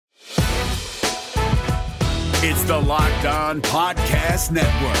It's the Locked On Podcast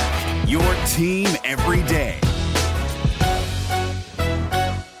Network, your team every day.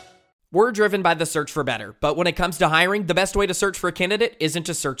 We're driven by the search for better, but when it comes to hiring, the best way to search for a candidate isn't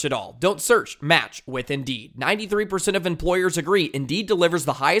to search at all. Don't search, match with Indeed. 93% of employers agree Indeed delivers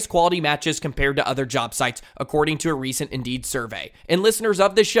the highest quality matches compared to other job sites, according to a recent Indeed survey. And listeners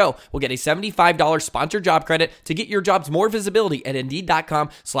of this show will get a $75 sponsored job credit to get your jobs more visibility at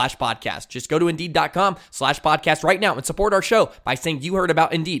Indeed.com/podcast. Just go to Indeed.com/podcast right now and support our show by saying you heard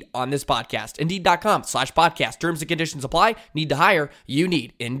about Indeed on this podcast. Indeed.com/podcast. Terms and conditions apply. Need to hire? You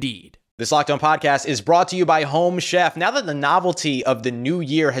need Indeed. This Locked On Podcast is brought to you by Home Chef. Now that the novelty of the new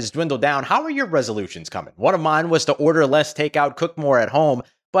year has dwindled down, how are your resolutions coming? One of mine was to order less takeout, cook more at home,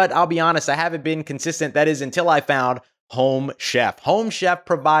 but I'll be honest, I haven't been consistent. That is until I found Home Chef. Home Chef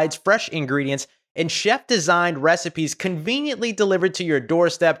provides fresh ingredients and chef-designed recipes conveniently delivered to your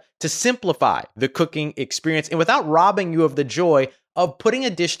doorstep to simplify the cooking experience and without robbing you of the joy of putting a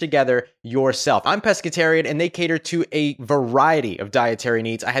dish together yourself. I'm pescatarian and they cater to a variety of dietary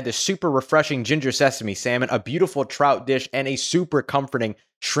needs. I had this super refreshing ginger sesame salmon, a beautiful trout dish, and a super comforting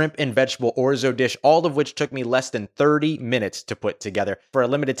shrimp and vegetable orzo dish, all of which took me less than 30 minutes to put together. For a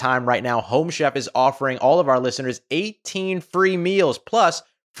limited time right now, Home Chef is offering all of our listeners 18 free meals plus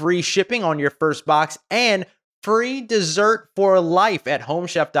free shipping on your first box and free dessert for life at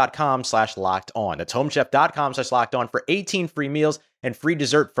homechef.com/lockedon. That's homechef.com/lockedon for 18 free meals and free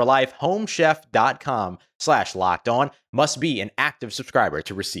dessert for life. Homechef.com/lockedon. Must be an active subscriber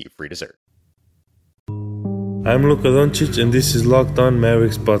to receive free dessert. I'm Luka Doncic and this is Locked On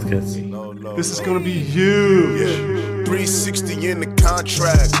Mavericks podcast. This is going to be huge. Yeah. 360 in the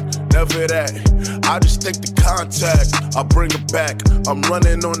contract. Never that. I just take the contact. I bring it back. I'm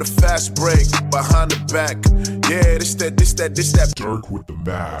running on the fast break. Behind the back. Yeah, this that. Dirk with the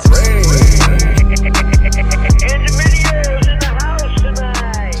Mavs.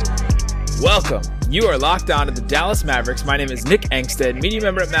 Welcome. You are locked on to the Dallas Mavericks. My name is Nick Engstead, media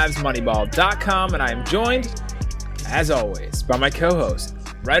member at MavsMoneyball.com, and I am joined, as always, by my co-host,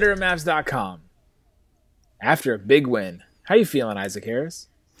 writer at Mavs.com. After a big win, how you feeling, Isaac Harris?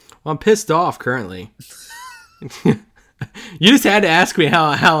 Well, I'm pissed off currently. You just had to ask me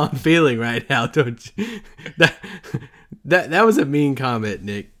how I'm feeling right now, don't you? That was a mean comment,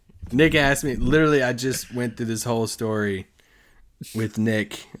 Nick. Nick asked me, literally, I just went through this whole story with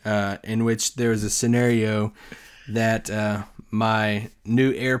Nick in which there was a scenario that my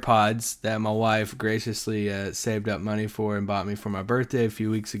new AirPods that my wife graciously saved up money for and bought me for my birthday a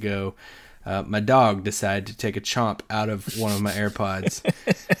few weeks ago, my dog decided to take a chomp out of one of my AirPods.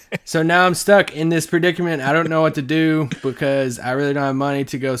 So now I'm stuck in this predicament. I don't know what to do because I really don't have money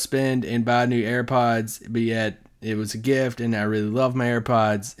to go spend and buy new AirPods, but yet it was a gift and I really love my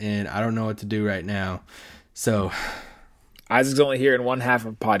AirPods and I don't know what to do right now. So Isaac's only hearing one half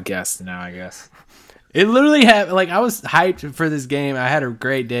of podcasts now, I guess. It literally happened. Like, I was hyped for this game. I had a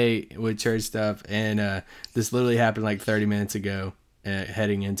great day with church stuff, and this literally happened like 30 minutes ago,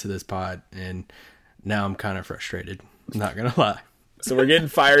 heading into this pod, and now I'm kind of frustrated. I'm not gonna lie. So we're getting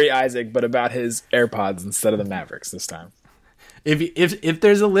fiery Isaac, but about his AirPods instead of the Mavericks this time. If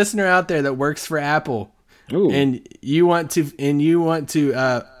there's a listener out there that works for Apple, and you want to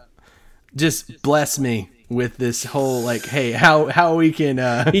just bless me with this whole, like, hey, how we can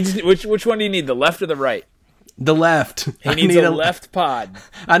which one do you need, the left or the right? The left. He needs a left pod.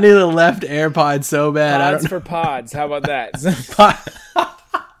 I need a left AirPod so bad. Pods for pods. How about that?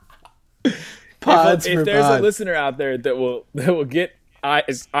 Pods if for there's pods. a listener out there that will get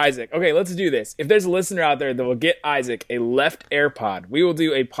Isaac. Okay, let's do this. If there's a listener out there that will get Isaac a left AirPod, we will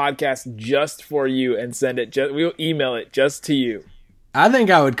do a podcast just for you and send it. We will email it just to you. I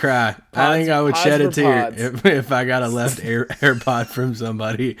think I would cry. I think I would shed a tear pods. if I got a left AirPod from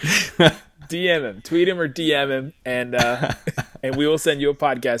somebody. DM him, tweet him, or DM him, and we will send you a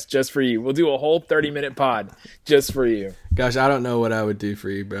podcast just for you. We'll do a whole 30-minute pod just for you. Gosh, I don't know what I would do for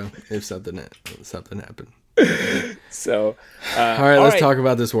you, bro, if something happened. So, all right, let's talk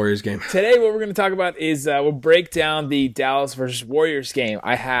about this Warriors game. Today, what we're going to talk about is we'll break down the Dallas versus Warriors game.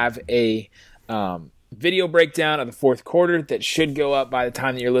 I have a video breakdown of the fourth quarter that should go up by the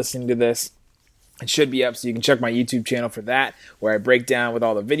time that you're listening to this. It should be up, so you can check my YouTube channel for that, where I break down with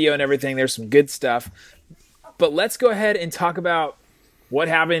all the video and everything. There's some good stuff. But let's go ahead and talk about what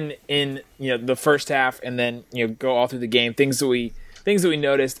happened in the first half, and then go all through the game, things that we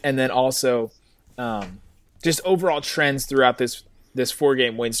noticed, and then also just overall trends throughout this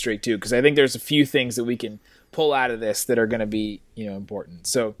 4-game win streak too, because I think there's a few things that we can pull out of this that are going to be important.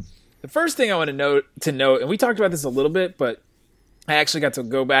 So the first thing I want to note, and we talked about this a little bit, but I actually got to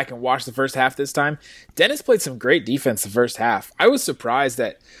go back and watch the first half this time. Dennis played some great defense the first half. I was surprised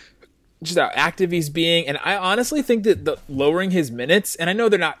that just how active he's being, and I honestly think that the lowering his minutes, and I know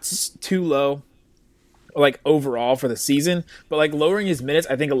they're not too low, like overall for the season, but like lowering his minutes,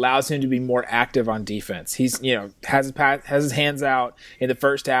 I think allows him to be more active on defense. He's has his hands out in the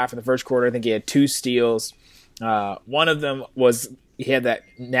first half. In the first quarter, I think he had 2 steals. One of them was he had that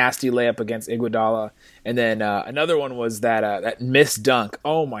nasty layup against Iguodala, and then another one was that missed dunk.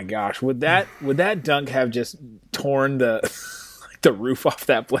 Oh my gosh, would that dunk have just torn the the roof off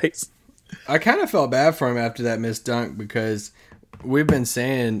that place? I kind of felt bad for him after that missed dunk because we've been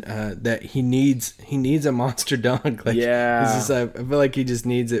saying that he needs a monster dunk. Like, yeah, it's just, I feel like he just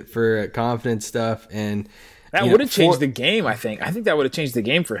needs it for confidence stuff, and that would have changed the game. I think that would have changed the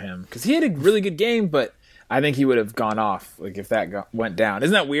game for him because he had a really good game, but I think he would have gone off like if that went down.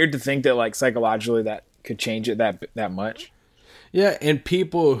 Isn't that weird to think that like psychologically that could change it that much? Yeah, and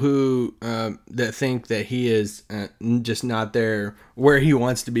people who that think that he is just not there where he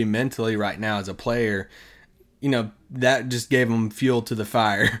wants to be mentally right now as a player, that just gave him fuel to the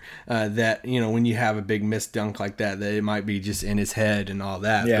fire. That when you have a big missed dunk like that it might be just in his head and all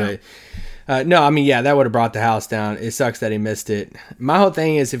that. Yeah. But no, I mean, yeah, that would have brought the house down. It sucks that he missed it. My whole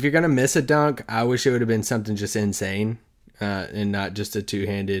thing is, if you're gonna miss a dunk, I wish it would have been something just insane. And not just a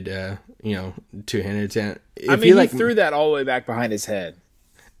two-handed attempt. He threw that all the way back behind his head.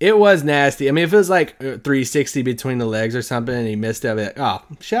 It was nasty. I mean, if it was like 360 between the legs or something and he missed it, I'd be like, oh,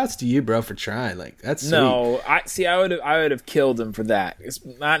 shouts to you, bro, for trying. Like, that's sweet. No, I would have killed him for that. It's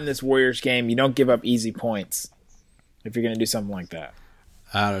not in this Warriors game. You don't give up easy points if you're going to do something like that.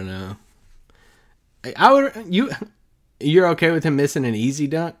 I don't know. You're okay with him missing an easy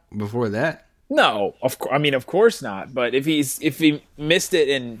dunk before that? No, of course not. But if he missed it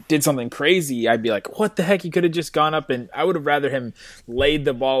and did something crazy, I'd be like, what the heck? He could have just gone up, and I would have rather him laid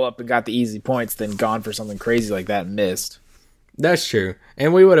the ball up and got the easy points than gone for something crazy like that and missed. That's true.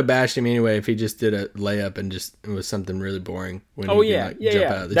 And we would have bashed him anyway if he just did a layup and just it was something really boring when jump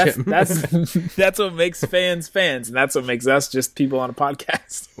out of the gym. That's what makes fans, and that's what makes us just people on a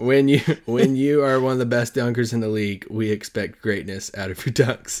podcast. When you are one of the best dunkers in the league, we expect greatness out of your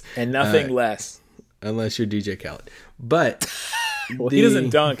dunks. And nothing less. Unless you're DJ Khaled. But he doesn't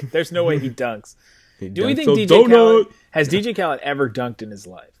dunk. There's no way he dunks. Do we think has DJ Khaled ever dunked in his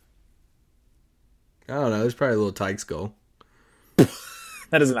life? I don't know. It's probably a little Tyke's goal.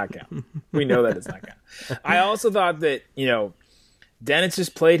 That does not count. We know that does not count. I also thought that, Dennis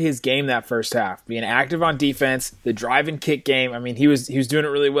just played his game that first half, being active on defense, the drive and kick game. I mean, he was doing it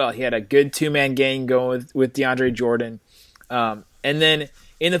really well. He had a good 2-man game going with DeAndre Jordan. And then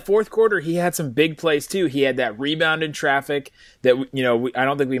in the fourth quarter, he had some big plays too. He had that rebound in traffic that, I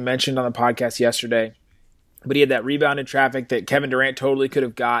don't think we mentioned on the podcast yesterday. But he had that rebound in traffic that Kevin Durant totally could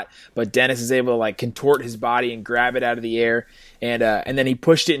have got, but Dennis is able to like contort his body and grab it out of the air, and then he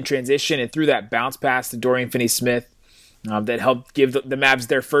pushed it in transition and threw that bounce pass to Dorian Finney-Smith that helped give the Mavs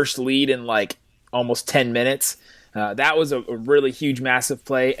their first lead in like almost 10 minutes. That was a really huge, massive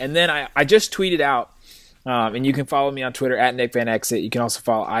play. And then I just tweeted out, and you can follow me on Twitter at Nick Van Exit. You can also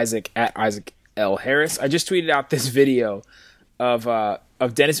follow Isaac at Isaac L. Harris. I just tweeted out this video of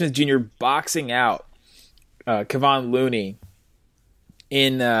Dennis Smith Jr. boxing out Kevon Looney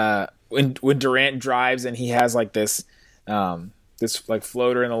when Durant drives and he has like this like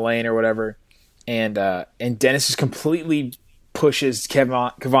floater in the lane or whatever, and Dennis just completely pushes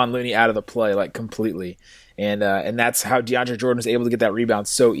Kevon Looney out of the play, like completely, and that's how DeAndre Jordan was able to get that rebound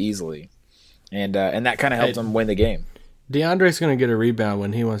so easly, and that kind of helped him win the game. DeAndre's going to get a rebound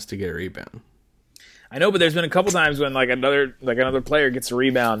when he wants to get a rebound. I know, but there's been a couple times when like another player gets a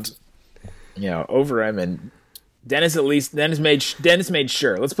rebound, over him, and Dennis made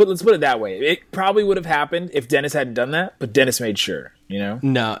sure. Let's put it that way. It probably would have happened if Dennis hadn't done that, but Dennis made sure.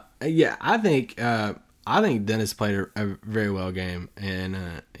 No, yeah, I think Dennis played a very well game,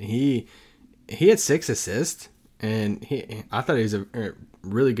 and he had 6 assists, and I thought he was a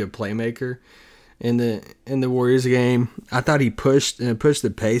really good playmaker in the Warriors game. I thought he pushed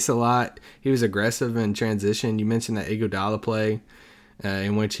the pace a lot. He was aggressive in transition. You mentioned that Iguodala play.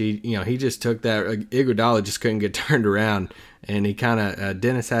 In which he just took that. Iguodala just couldn't get turned around, and he kind of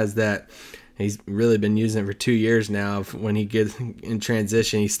Dennis has that. He's really been using it for 2 years now. When he gets in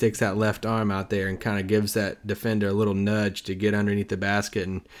transition, he sticks that left arm out there and kind of gives that defender a little nudge to get underneath the basket,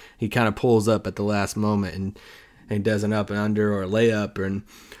 and he kind of pulls up at the last moment and does an up and under or a layup.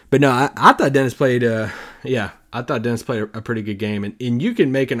 But no, I thought Dennis played. I thought Dennis played a pretty good game, and you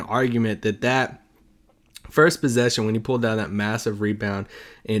can make an argument that first possession when he pulled down that massive rebound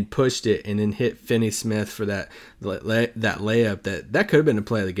and pushed it and then hit Finney Smith for that layup, that could have been the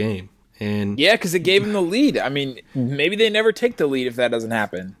play of the game. And yeah, because it gave him the lead. I mean, maybe they never take the lead if that doesn't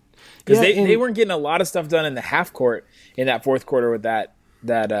happen. Because they weren't getting a lot of stuff done in the half court in that fourth quarter with that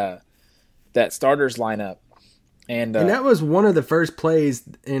starters lineup. And that was one of the first plays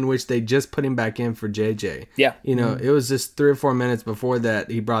in which they just put him back in for JJ. Yeah. It was just 3 or 4 minutes before that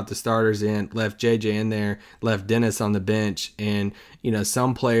he brought the starters in, left JJ in there, left Dennis on the bench. And,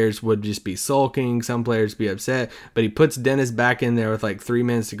 some players would just be sulking, some players be upset. But he puts Dennis back in there with like 3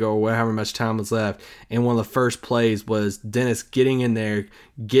 minutes to go or however much time was left. And one of the first plays was Dennis getting in there,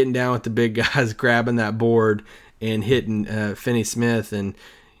 getting down with the big guys, grabbing that board and hitting Finney Smith. And,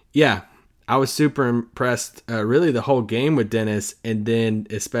 yeah. I was super impressed, really, the whole game with Dennis, and then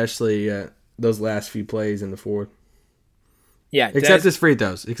especially those last few plays in the fourth. Yeah, except his free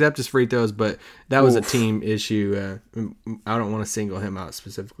throws, but that was a team issue. I don't want to single him out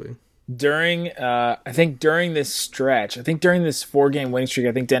specifically. During this stretch, during this 4-game winning streak,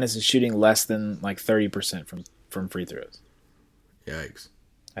 I think Dennis is shooting less than like 30% from free throws. Yikes!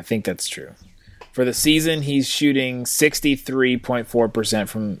 I think that's true. For the season, he's shooting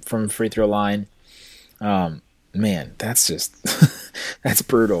 63.4% from free throw line. Man, that's just that's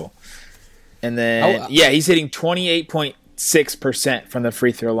brutal. And then he's hitting 28.6% from the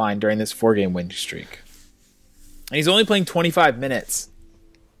free throw line during this 4-game winning streak. And he's only playing 25 minutes.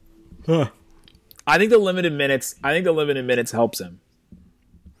 Huh. I think the limited minutes helps him.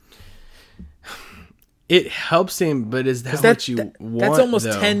 It helps him, but is that what you want? That's almost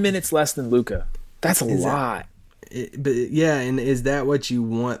though? 10 minutes less than Luka. That's a lot. And is that what you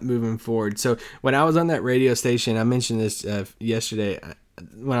want moving forward? So when I was on that radio station, I mentioned this yesterday.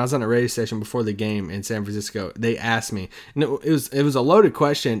 When I was on a radio station before the game in San Francisco, they asked me, and it was a loaded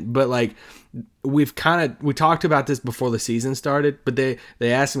question, but like we talked about this before the season started. But they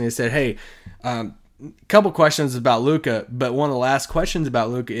asked me, they said, "Hey, couple questions about Luka, but one of the last questions about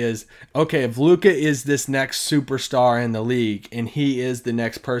Luka is, okay, if Luka is this next superstar in the league and he is the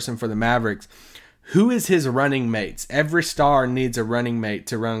next person for the Mavericks, who is his running mates? Every star needs a running mate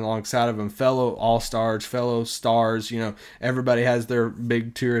to run alongside of him, fellow all-stars, fellow stars, everybody has their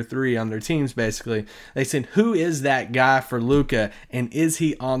big 2 or 3 on their teams basically. They said, who is that guy for Luka, and is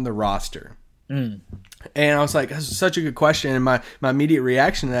he on the roster? And I was like, that's such a good question. And my immediate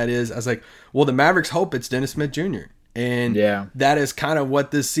reaction to that is, I was like, well, the Mavericks hope it's Dennis Smith Jr. And that is kind of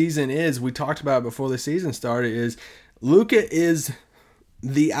what this season is. We talked about it before the season started, is Luka is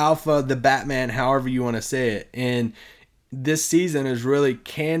the alpha, the Batman, however you want to say it. And this season is really,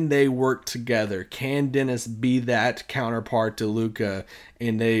 can they work together? Can Dennis be that counterpart to Luka,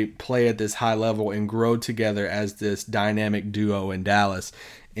 and they play at this high level and grow together as this dynamic duo in Dallas?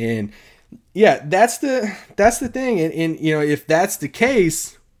 And yeah, that's the thing. And if that's the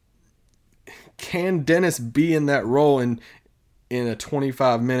case, can Dennis be in that role in a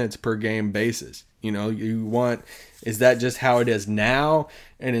 25 minutes per game basis? Is that just how it is now,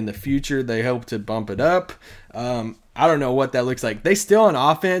 and in the future they hope to bump it up? I don't know what that looks like. They still on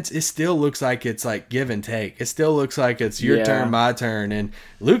offense, it still looks like it's like give and take. It still looks like it's your turn, my turn, and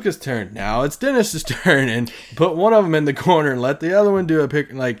Luka's turn. Now it's Dennis's turn, and put one of them in the corner and let the other one do a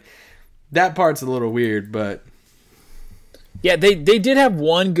pick. Like, that part's a little weird, but yeah, they did have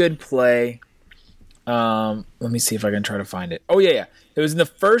one good play. Let me see if I can try to find it. Oh yeah. It was in the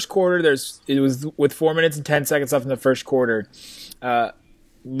first quarter. It was with 4 minutes and 10 seconds left in the first quarter.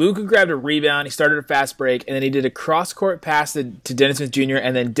 Luka grabbed a rebound. He started a fast break, and then he did a cross-court pass to Dennis Smith Jr.,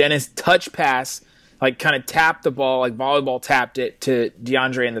 and then Dennis touch pass, like kind of tapped the ball, like volleyball tapped it to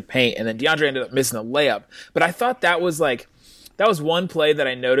DeAndre in the paint, and then DeAndre ended up missing a layup. But I thought that was one play that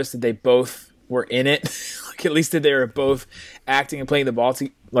I noticed that they both were in it. Like, at least that they were both acting and playing the ball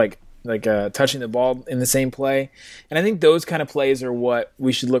touching the ball in the same play. And I think those kind of plays are what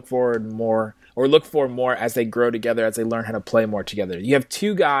we should look for more as they grow together, as they learn how to play more together. You have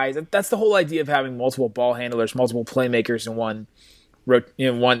two guys. That's the whole idea of having multiple ball handlers, multiple playmakers in one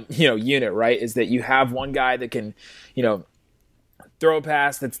unit, right? Is that you have one guy that can, throw a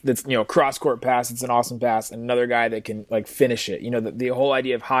pass that's cross court pass, it's an awesome pass, and another guy that can like finish it. The whole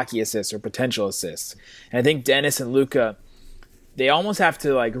idea of hockey assists or potential assists. And I think Dennis and Luka, they almost have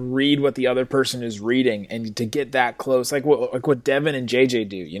to like read what the other person is reading, and to get that close, like what Devin and JJ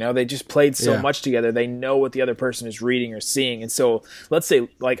do. They just played so much together. They know what the other person is reading or seeing. And so let's say,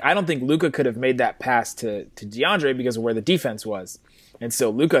 like, I don't think Luka could have made that pass to DeAndre because of where the defense was. And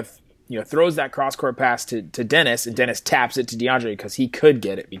so Luka, throws that cross-court pass to Dennis, and Dennis taps it to DeAndre because he could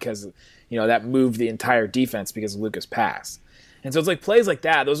get it because, that moved the entire defense because of Luka's pass. And so it's like plays like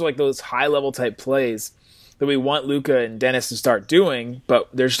that. Those are like those high-level type plays that we want Luka and Dennis to start doing, but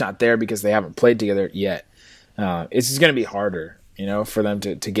they're just not there because they haven't played together yet. It's just going to be harder, for them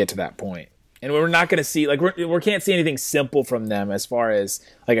to get to that point. And we're not going to see, we can't see anything simple from them as far as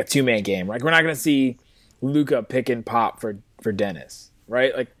like a 2-man game. Like, we're not going to see Luka pick and pop for Dennis,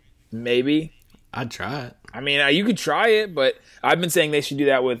 right? Like, maybe. I'd try it. I mean, you could try it, but I've been saying they should do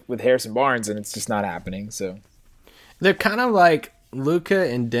that with Harrison Barnes, and it's just not happening. So they're kind of like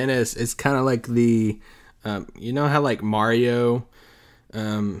Luka and Dennis. It's kind of like the, how like Mario,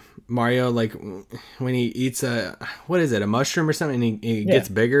 like when he eats a mushroom or something, and he gets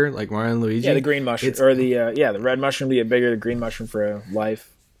bigger, like Mario and Luigi. Yeah, the green mushroom the red mushroom to get bigger, the green mushroom for life.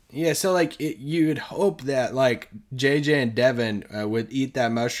 Yeah, so like you would hope that like JJ and Devin would eat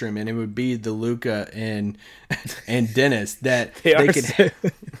that mushroom, and it would be the Luka and Dennis that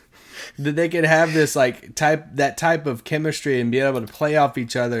they could have this like type of chemistry and be able to play off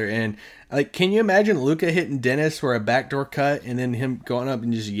each other. And like, can you imagine Luka hitting Dennis for a backdoor cut and then him going up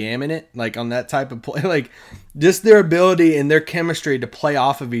and just yamming it like on that type of play? Like, just their ability and their chemistry to play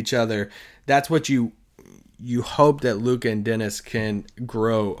off of each other. That's what you hope that Luka and Dennis can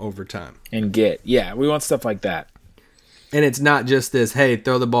grow over time. And we want stuff like that. And it's not just this, hey,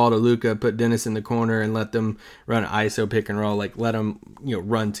 throw the ball to Luka, put Dennis in the corner, and let them run ISO pick and roll. Like, let them,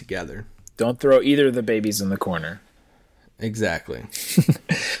 run together. Don't throw either of the babies in the corner. Exactly.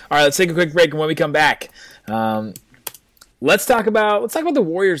 All right, let's take a quick break, and when we come back, let's talk about the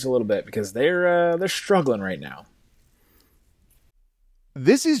Warriors a little bit, because they're struggling right now.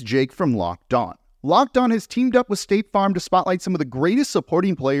 This is Jake from Locked On. Locked On has teamed up with State Farm to spotlight some of the greatest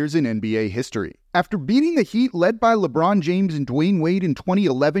supporting players in NBA history. After beating the Heat led by LeBron James and Dwayne Wade in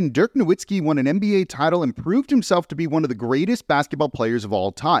 2011, Dirk Nowitzki won an NBA title and proved himself to be one of the greatest basketball players of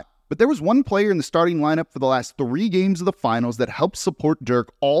all time. But there was one player in the starting lineup for the last 3 games of the finals that helped support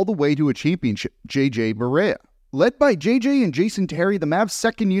Dirk all the way to a championship, JJ Barea. Led by JJ and Jason Terry, the Mavs'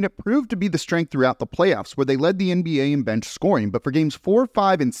 second unit proved to be the strength throughout the playoffs, where they led the NBA in bench scoring. But for games 4,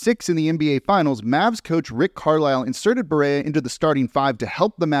 5, and 6 in the NBA Finals, Mavs coach Rick Carlisle inserted Barea into the starting 5 to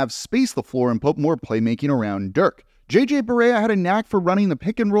help the Mavs space the floor and put more playmaking around Dirk. JJ Barea had a knack for running the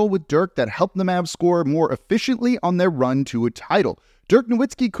pick and roll with Dirk that helped the Mavs score more efficiently on their run to a title. Dirk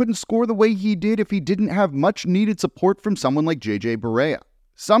Nowitzki couldn't score the way he did if he didn't have much needed support from someone like JJ Barea.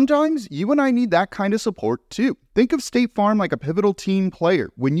 Sometimes you and I need that kind of support too. Think of State Farm like a pivotal team player.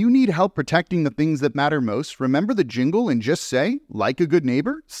 When you need help protecting the things that matter most, remember the jingle and just say, like a good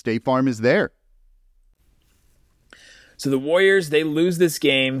neighbor, State Farm is there. So the Warriors, they lose this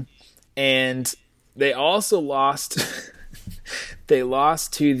game, and they also lost. They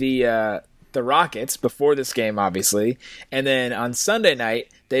lost to the Rockets before this game, obviously, and then on Sunday night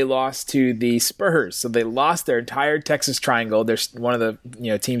they lost to the Spurs. So they lost their entire Texas Triangle. They're one of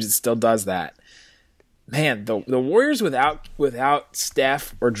the teams that still does that. Man, the Warriors without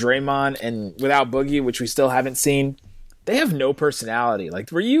Steph or Draymond and without Boogie, which we still haven't seen, they have no personality.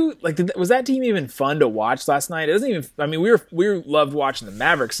 Like, was that team even fun to watch last night? It doesn't even. I mean, we loved watching the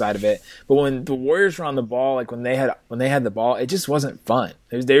Mavericks side of it, but when the Warriors were on the ball, like when they had the ball, it just wasn't fun.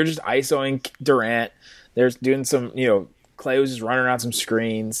 They were just isoing Durant. They're doing some, Clay was just running around some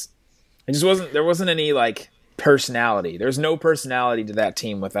screens. It just wasn't. There wasn't any like personality. There's no personality to that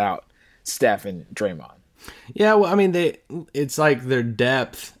team without Steph and Draymond. Yeah, well, I mean, it's like their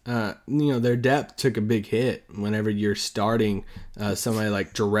depth, their depth took a big hit whenever you're starting somebody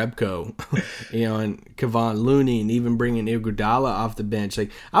like Jerebko, and Kevon Looney, and even bringing Iguodala off the bench.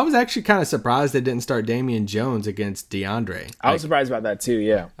 Like, I was actually kind of surprised they didn't start Damian Jones against DeAndre. I was surprised about that too,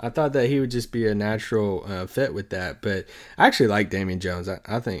 yeah. I thought that he would just be a natural fit with that, but I actually like Damian Jones.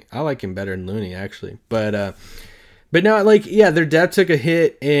 I think I like him better than Looney, actually. But no, like, yeah, their depth took a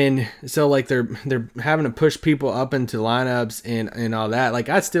hit, and so like they're having to push people up into lineups and all that. Like,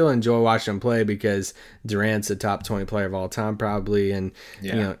 I still enjoy watching them play because Durant's a top 20 player of all time probably, and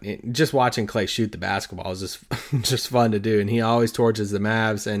just watching Clay shoot the basketball is just fun to do. And he always torches the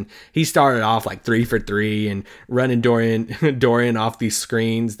Mavs, and he started off like 3 for 3 and running Dorian off these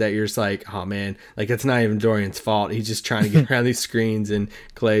screens that you're just like, oh man, like it's not even Dorian's fault. He's just trying to get around these screens, and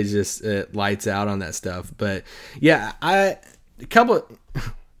Clay just lights out on that stuff. But yeah.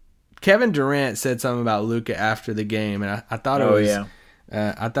 Kevin Durant said something about Luka after the game, and I thought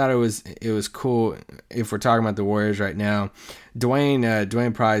it was cool. If we're talking about the Warriors right now,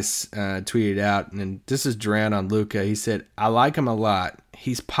 Dwayne Price tweeted out, and this is Durant on Luka. He said, "I like him a lot.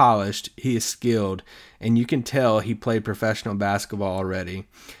 He's polished. He is skilled, and you can tell he played professional basketball already.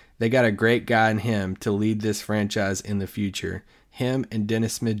 They got a great guy in him to lead this franchise in the future. Him and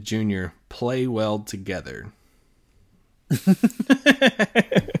Dennis Smith Jr. play well together."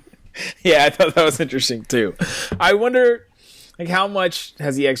 Yeah, I thought that was interesting too. I wonder, like, how much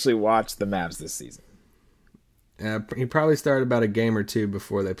has he actually watched the Mavs this season? He probably started about a game or two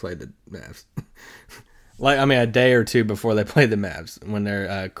before they played the Mavs. A day or two before they play the Mavs when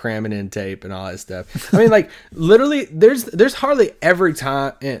they're cramming in tape and all that stuff. I mean, like, literally, there's hardly every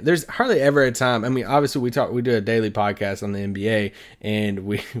time. There's hardly ever a time. I mean, obviously, we do a daily podcast on the NBA and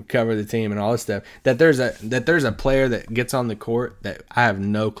we cover the team and all this stuff. That there's a player that gets on the court that I have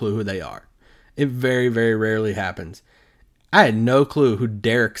no clue who they are. It very, very rarely happens. I had no clue who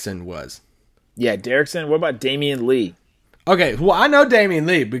Derrickson was. Yeah, Derrickson. What about Damian Lee? Okay, well, I know Damian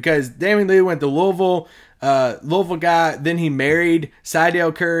Lee because Damian Lee went to Louisville guy. Then he married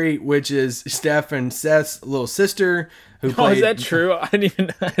Sidale Curry, which is Steph and Seth's little sister. Who played, is that true? I didn't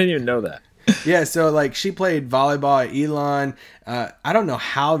even know that. Yeah, so like she played volleyball at Elon. I don't know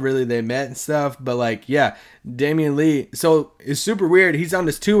how really they met and stuff, but like, yeah, Damian Lee. So it's super weird. He's on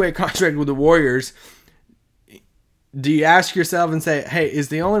this 2-way contract with the Warriors. Do you ask yourself and say, hey, is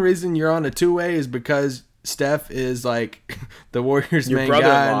the only reason you're on a 2-way is because Steph is like the Warriors' Your main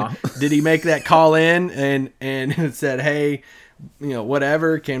brother-in-law. guy? Did he make that call in and said, hey,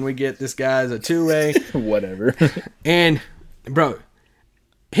 whatever, can we get this guy as a 2-way? Whatever. And, bro,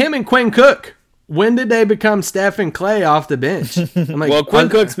 him and Quinn Cook, when did they become Steph and Clay off the bench? I'm like, well, Quinn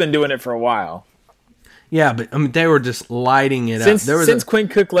Cook's been doing it for a while. Yeah, but I mean, they were just lighting it Since up. Quinn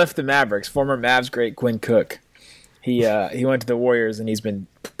Cook left the Mavericks, former Mavs great Quinn Cook, he went to the Warriors and he's been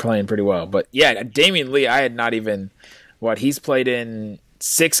playing pretty well. But yeah, Damian Lee, I had not even he's played in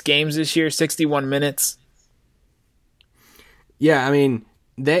 6 games this year, 61 minutes. Yeah, I mean,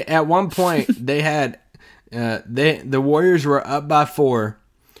 they at one point they had the Warriors were up by 4.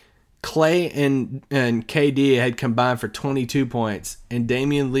 Clay and KD had combined for 22 points, and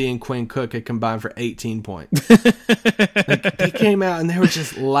Damian Lee and Quinn Cook had combined for 18 points. Like, they came out and they were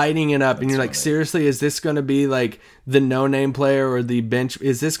just lighting it up, and you're like, seriously, is this going to be like the no-name player or the bench?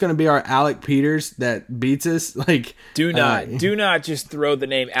 Is this going to be our Alec Peters that beats us? Like, do not just throw the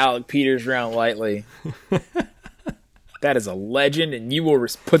name Alec Peters around lightly. That is a legend, and you will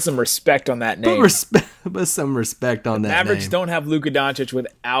put some respect on that name. Put some respect on that name. Mavericks don't have Luka Doncic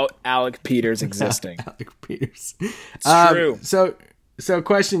without Alec Peters existing. Alec Peters. It's true. So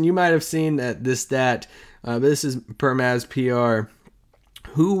question, you might have seen this stat. This is per Mavs PR.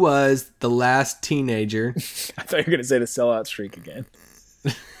 Who was the last teenager? I thought you were going to say the sellout streak again.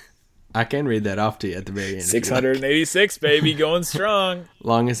 I can read that off to you at the very end. 686, baby, going strong.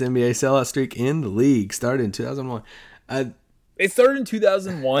 Longest NBA sellout streak in the league. Started in 2001. It started in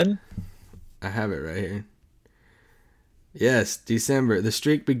 2001? I have it right here. Yes, December. The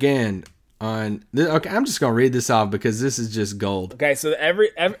streak began on... Okay, I'm just going to read this off because this is just gold. Okay, so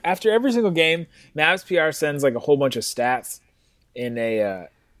after every single game, Mavs PR sends like a whole bunch of stats in a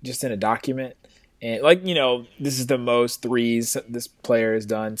document. And this is the most threes this player has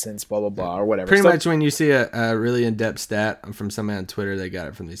done since blah, blah, blah, or whatever. Pretty much when you see a really in-depth stat from somebody on Twitter, they got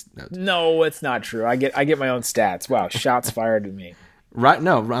it from these notes. No, it's not true. I get my own stats. Wow, shots fired at me. Right?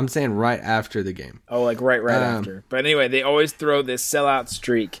 No, I'm saying right after the game. Oh, like right after. But anyway, they always throw this sellout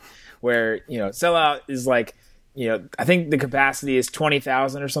streak where, sellout is like, I think the capacity is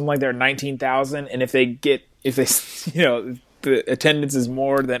 20,000 or something like that, or 19,000. And if they the attendance is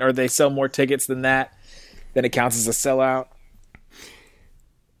more than, or they sell more tickets than that, then it counts as a sellout.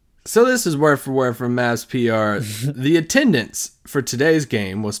 So this is word for word from Mavs PR. The attendance for today's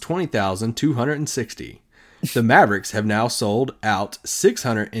game was 20,260. The Mavericks have now sold out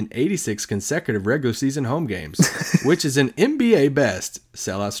 686 consecutive regular season home games, which is an NBA best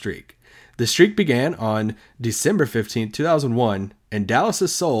sellout streak. The streak began on December 15, 2001, and Dallas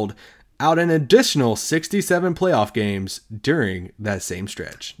has sold out an additional 67 playoff games during that same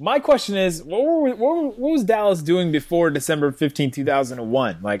stretch. My question is, what was Dallas doing before December 15,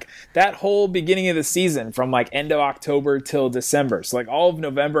 2001? Like, that whole beginning of the season from, like, end of October till December. So, like, all of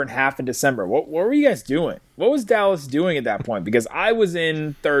November and half of December. What were you guys doing? What was Dallas doing at that point? Because I was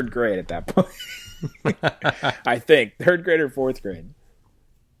in 3rd grade at that point. I think. 3rd grade or 4th grade.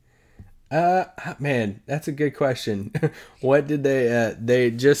 Man, that's a good question. What did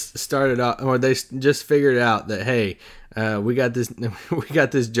they just started off, or they just figured out that, hey, we got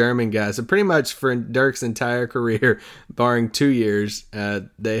this German guy. So pretty much for Dirk's entire career, barring 2 years,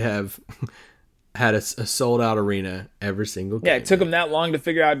 they have had a sold out arena every single game. Yeah, it took them that long to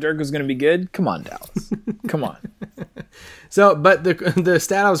figure out Dirk was going to be good. Come on, Dallas. Come on. So, but the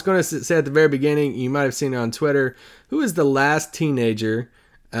stat I was going to say at the very beginning, you might have seen it on Twitter. Who is the last teenager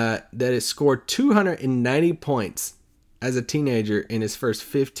that has scored 290 points as a teenager in his first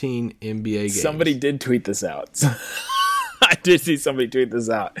 15 NBA games? Somebody did tweet this out. I did see somebody tweet this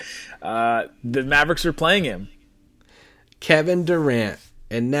out. The Mavericks are playing him. Kevin Durant.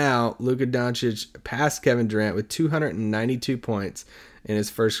 And now Luka Doncic passed Kevin Durant with 292 points in his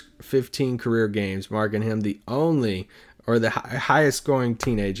first 15 career games, marking him the only or the highest scoring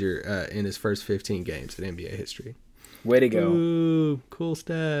teenager in his first 15 games in NBA history. Way to go. Ooh, cool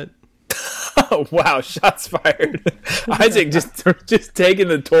stat. Oh, wow, shots fired. Isaac just taking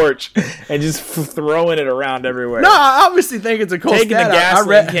the torch and just throwing it around everywhere. No, I obviously think it's a cool taking stat. The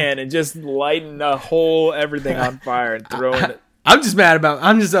gasoline can and just lighting the whole everything on fire and throwing it. I'm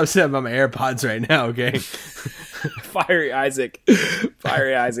just upset about my AirPods right now, okay? Fiery Isaac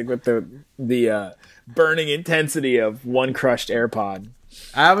with the burning intensity of one crushed AirPod.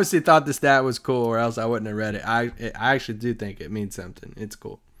 I obviously thought the stat was cool, or else I wouldn't have read it. I actually do think it means something. It's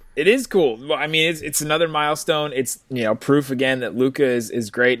cool. It is cool. Well, I mean, it's another milestone. It's proof again that Luka is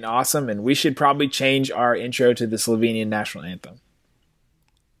great and awesome, and we should probably change our intro to the Slovenian national anthem.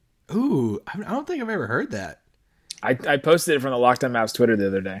 Ooh, I don't think I've ever heard that. I posted it from the Locked On Mavs Twitter the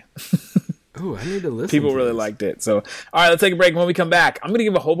other day. Ooh, I need to listen. People really liked it. So, all right, let's take a break. When we come back, I'm going to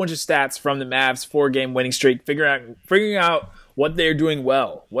give a whole bunch of stats from the Mavs 4-game winning streak, figuring out what they're doing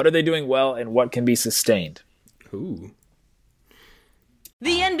well. What are they doing well, and what can be sustained? Ooh.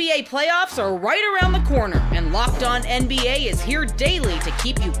 The NBA playoffs are right around the corner, and Locked On NBA is here daily to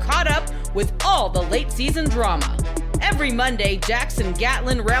keep you caught up with all the late season drama. Every Monday, Jackson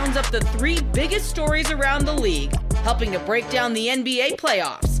Gatlin rounds up the 3 biggest stories around the league, helping to break down the NBA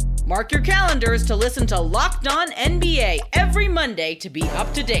playoffs. Mark your calendars to listen to Locked On NBA every Monday to be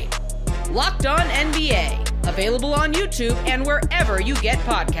up to date. Locked On NBA, available on YouTube and wherever you get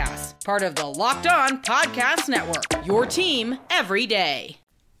podcasts. Part of the Locked On Podcast Network, your team every day.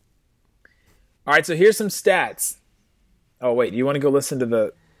 All right, so here's some stats. Oh, wait, you want to go listen to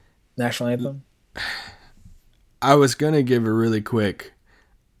the national anthem? I was going to give a really quick,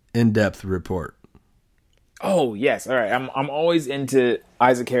 in-depth report. Oh, yes. All right. I'm always into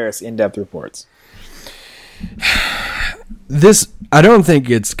Isaac Harris in-depth reports. I don't think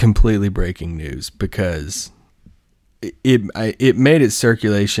it's completely breaking news because it made its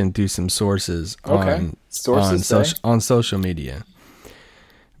circulation through some sources on social media.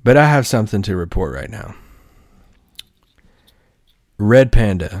 But I have something to report right now. Red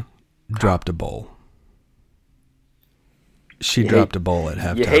Panda dropped a bowl. She dropped a bowl at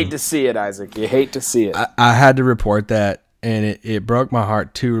halftime. You hate to see it, Isaac. You hate to see it. I had to report that, and it broke my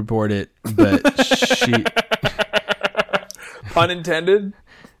heart to report it, but she... Pun intended?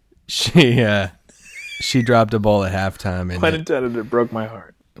 She dropped a bowl at halftime. And Pun intended, it broke my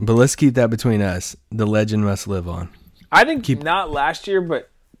heart. But let's keep that between us. The legend must live on. I think not last year,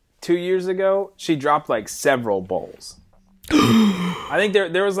 but 2 years ago, she dropped like several bowls. I think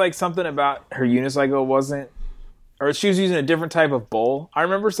there was like something about her unicycle wasn't... Or she was using a different type of bowl. I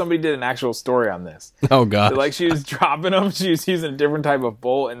remember somebody did an actual story on this. Oh, God. Like she was dropping them. She was using a different type of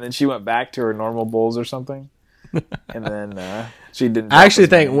bowl. And then she went back to her normal bowls or something. And then she didn't. I actually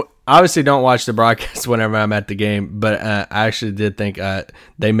think, obviously don't watch the broadcast whenever I'm at the game. But I actually did think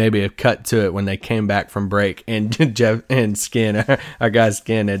they maybe have cut to it when they came back from break. And Jeff and Skin, our guy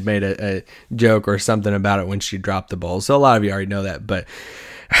Skin, had made a joke or something about it when she dropped the bowl. So a lot of you already know that. But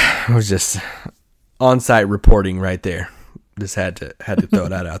it was just... on-site reporting right there. Just had to throw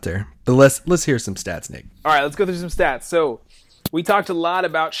that out there. But let's hear some stats, Nick. All right, let's go through some stats. So we talked a lot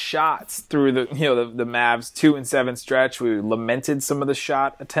about shots through the Mavs 2-7 stretch. We lamented some of the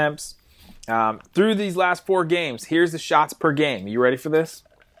shot attempts through these last 4 games. Here's the shots per game. You ready for this?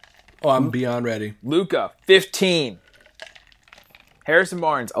 Oh, I'm beyond ready. Luka 15. Harrison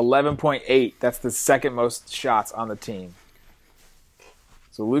Barnes 11.8. That's the second most shots on the team.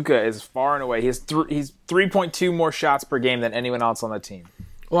 So Luka is far and away. He's 3.2 more shots per game than anyone else on the team.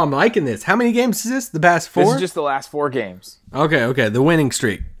 Oh, I'm liking this. How many games is this? The past 4? This is just the last 4 games. Okay. The winning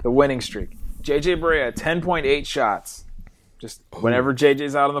streak. JJ Barea, 10.8 shots. Just whenever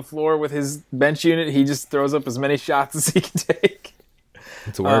JJ's out on the floor with his bench unit, he just throws up as many shots as he can take.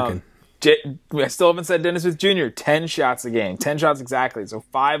 It's working. I still haven't said Dennis Smith Jr. 10 shots a game. 10 shots exactly. So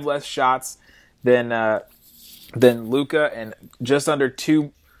 5 less shots than Luka, and just under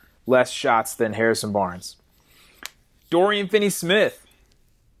 2 less shots than Harrison Barnes. Dorian Finney-Smith,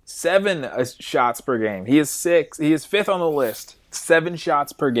 7 shots per game. He is 5th on the list. 7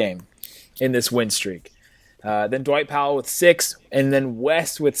 shots per game in this win streak. Then Dwight Powell with 6, and then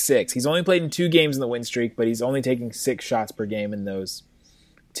West with 6. He's only played in 2 games in the win streak, but he's only taking 6 shots per game in those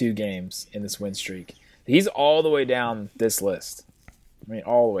 2 games in this win streak. He's all the way down this list. I mean,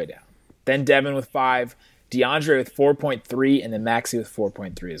 all the way down. Then Devin with 5. DeAndre with 4.3, and then Maxey with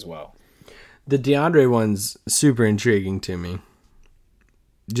 4.3 as well. The DeAndre one's super intriguing to me.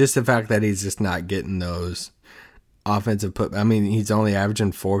 Just the fact that he's just not getting those offensive he's only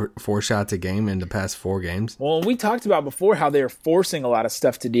averaging four shots a game in the past 4 games. Well, we talked about before how they're forcing a lot of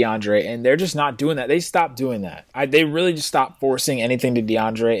stuff to DeAndre, and they're just not doing that. They stopped doing that. They really just stopped forcing anything to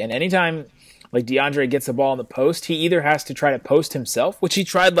DeAndre, and anytime like DeAndre gets the ball in the post, he either has to try to post himself, which he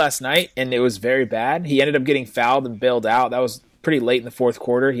tried last night, and it was very bad. He ended up getting fouled and bailed out. That was pretty late in the fourth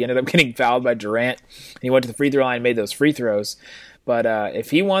quarter. He ended up getting fouled by Durant, and he went to the free throw line and made those free throws. But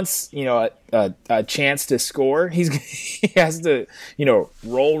if he wants, a chance to score, he has to,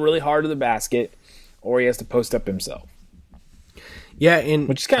 roll really hard to the basket, or he has to post up himself. Yeah,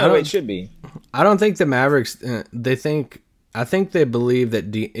 which is kind of the way it should be. I don't think the Mavericks. I think they believe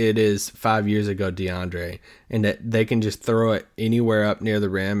that it is 5 years ago DeAndre, and that they can just throw it anywhere up near the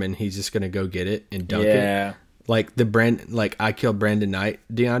rim, and he's just gonna go get it and dunk it. Like I killed Brandon Knight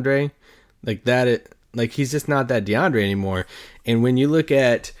DeAndre, like that. He's just not that DeAndre anymore. And when you look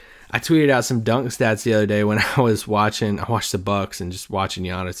at, I tweeted out some dunk stats the other day when I watched the Bucks, and just watching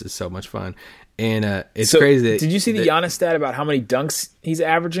Giannis is so much fun. And it's crazy. Did you see the Giannis stat about how many dunks he's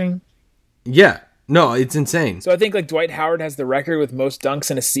averaging? Yeah. No, it's insane. So I think like Dwight Howard has the record with most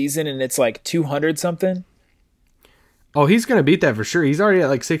dunks in a season, and it's like 200 something. Oh, he's going to beat that for sure. He's already at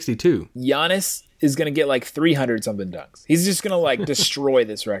like 62. Giannis is going to get like 300 something dunks. He's just going to like destroy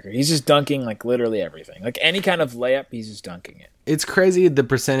this record. He's just dunking like literally everything. Like any kind of layup, he's just dunking it. It's crazy the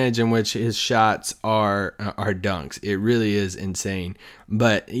percentage in which his shots are dunks. It really is insane.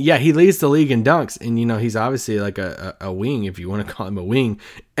 But yeah, he leads the league in dunks, and he's obviously like a wing, if you want to call him a wing.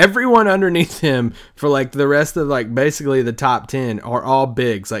 Everyone underneath him for like the rest of like basically the top 10 are all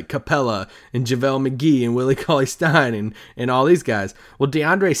bigs, like Capella and JaVale McGee and Willie Cauley-Stein and all these guys. Well,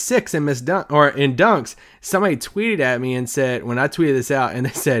 DeAndre's 6 in in dunks. Somebody tweeted at me and said, when I tweeted this out, and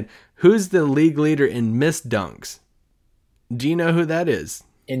they said, "Who's the league leader in missed dunks?" Do you know who that is?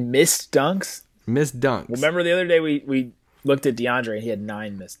 In missed dunks? Missed dunks. Well, remember the other day we looked at DeAndre, and he had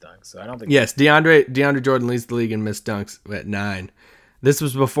 9 missed dunks. So I don't think. Yes, DeAndre Jordan leads the league in missed dunks at 9. This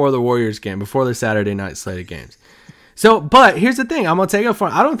was before the Warriors game, before the Saturday night slate of games. So, but here's the thing. I'm going to take it for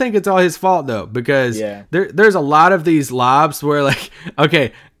him. I don't think it's all his fault, though, because there's a lot of these lobs where, like,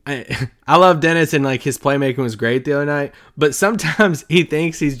 okay, I love Dennis, and like his playmaking was great the other night, but sometimes he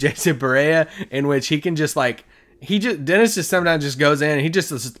thinks he's Jason Perea, in which he can just like, Dennis just sometimes just goes in and he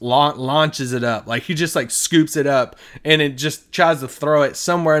just launches it up. Like he just like scoops it up and it just tries to throw it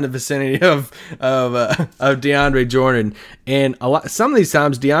somewhere in the vicinity of DeAndre Jordan. And some of these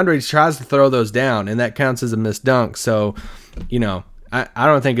times DeAndre tries to throw those down, and that counts as a missed dunk. So, I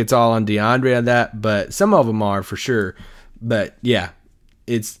don't think it's all on DeAndre on that, but some of them are for sure. But yeah,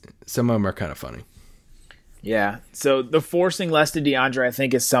 some of them are kind of funny. Yeah, so the forcing less to DeAndre, I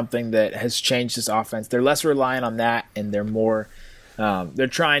think, is something that has changed this offense. They're less reliant on that, and they're more they're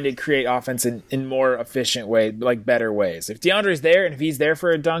trying to create offense in more efficient ways, like better ways. If DeAndre's there, and if he's there for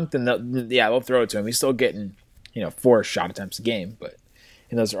a dunk, then they'll throw it to him. He's still getting 4 shot attempts a game,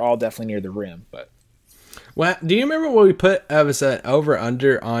 and those are all definitely near the rim. But well, do you remember when we put an over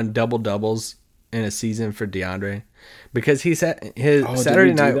under on double doubles in a season for DeAndre? Because he said his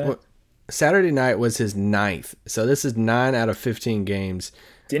Saturday night was his 9th. So this is 9 out of 15 games.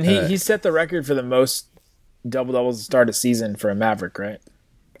 Didn't he set the record for the most double-doubles to start a season for a Maverick, right?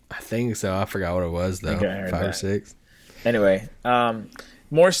 I think so. I forgot what it was, though. 5 or 6. Anyway,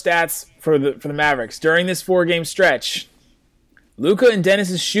 more stats for the Mavericks. During this 4-game stretch, Luka and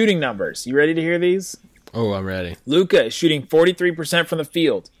Dennis's shooting numbers. You ready to hear these? Oh, I'm ready. Luka is shooting 43% from the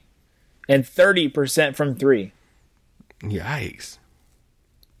field and 30% from 3. Yikes.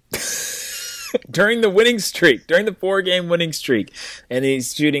 During the 4-game winning streak, and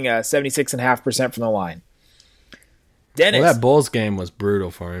he's shooting 76.5% from the line. Dennis, that Bulls game was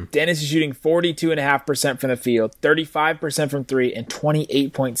brutal for him. Dennis is shooting 42.5% from the field, 35% from 3, and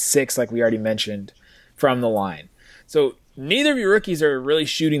 28.6%, like we already mentioned, from the line. So neither of your rookies are really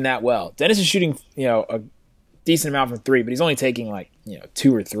shooting that well. Dennis is shooting, a decent amount from 3, but he's only taking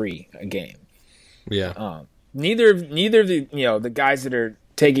 2 or 3 a game. Yeah. Neither of the guys that are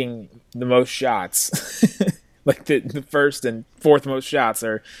taking the most shots, like the first and fourth most shots,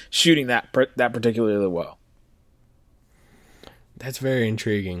 are shooting that particularly well. That's very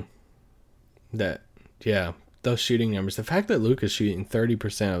intriguing. Those shooting numbers. The fact that Luka's shooting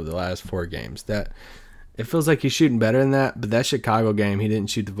 30% of the last 4 games, that it feels like he's shooting better than that. But that Chicago game, he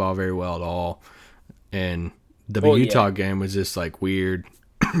didn't shoot the ball very well at all, and the Utah game was just like weird.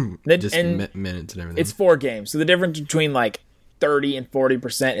 Minutes and everything. It's 4 games, so the difference between like 30 and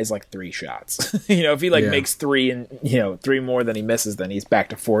 40% is like 3 shots. If he makes 3 and 3 more than he misses, then he's back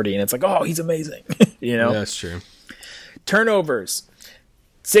to 40, and it's like, oh, he's amazing. That's true. Turnovers,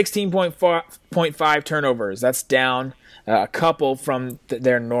 16.5 turnovers. That's down a couple from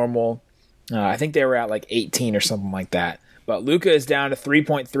their normal. I think they were at like 18 or something like that. But Luka is down to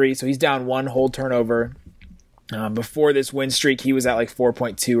 3.3, so he's down 1 whole turnover. Before this win streak, he was at like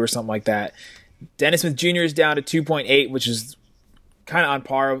 4.2 or something like that. Dennis Smith Jr. is down to 2.8, which is kind of on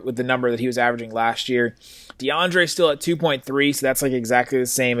par with the number that he was averaging last year. DeAndre is still at 2.3, so that's like exactly the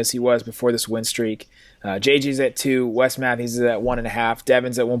same as he was before this win streak. JG's at 2, Wes Matthews is at 1.5,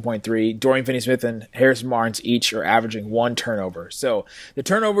 Devin's at 1.3, Dorian Finney-Smith and Harrison Barnes each are averaging 1 turnover. So the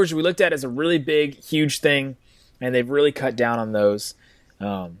turnovers we looked at as a really big, huge thing, and they've really cut down on those.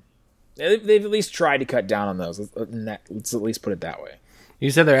 They've at least tried to cut down on those. Let's at least put it that way. You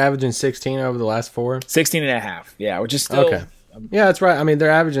said they're averaging 16 over the last 4? 16.5, yeah, which is still... Okay. Yeah, that's right. I mean, they're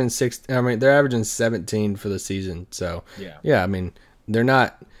averaging 17 for the season. So, yeah, I mean, they're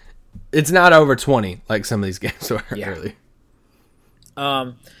not... It's not over 20 like some of these games were early.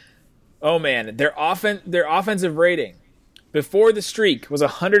 Oh, man. Their offensive rating before the streak was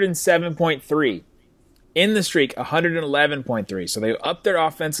 107.3. In the streak, 111.3. So they upped their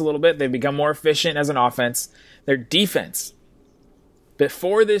offense a little bit. They've become more efficient as an offense. Their defense,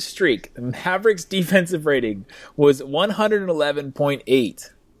 before this streak, the Mavericks' defensive rating was 111.8,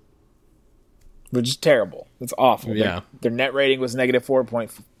 which is terrible. That's awful. Yeah. Their net rating was negative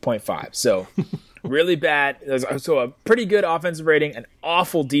 4.5. So really bad. So a pretty good offensive rating, an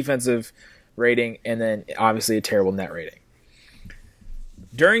awful defensive rating, and then obviously a terrible net rating.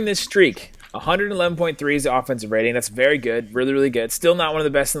 During this streak, 111.3 is the offensive rating. That's very good. Really, really good. Still not one of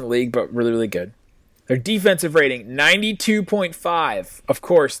the best in the league, but really, really good. Their defensive rating, 92.5. Of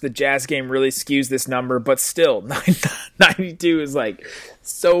course, the Jazz game really skews this number, but still, 92 is like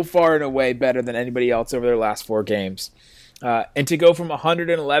so far and away better than anybody else over their last 4 games. And to go from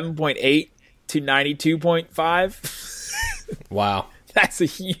 111.8 to 92.5, wow, that's a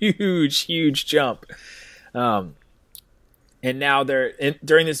huge, huge jump. And now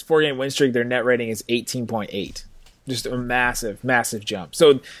during this 4-game win streak, their net rating is 18.8. Just a massive, massive jump.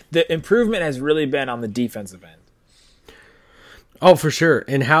 So the improvement has really been on the defensive end. Oh, for sure.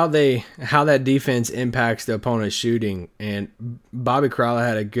 And how that defense impacts the opponent's shooting. And Bobby Crowley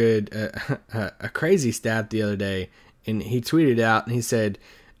had a crazy stat the other day, and he tweeted out and he said,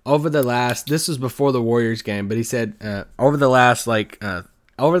 this was before the Warriors game, but he said over the last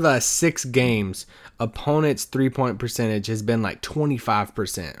 6 games, opponent's 3-point percentage has been like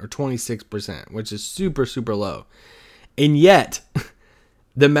 25% or 26%, which is super, super low. And yet,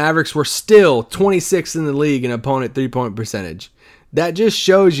 the Mavericks were still 26th in the league in opponent 3-point percentage. That just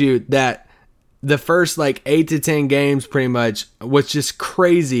shows you that the first 8 to 10 games pretty much was just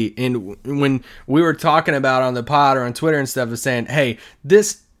crazy. And when we were talking about on the pod or on Twitter and stuff, was saying, hey,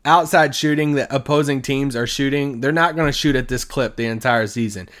 this outside shooting that opposing teams are shooting, they're not going to shoot at this clip the entire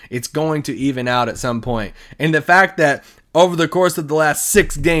season. It's going to even out at some point. And the fact that over the course of the last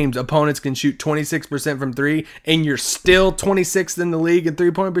 6 games, opponents can shoot 26% from 3, and you're still 26th in the league in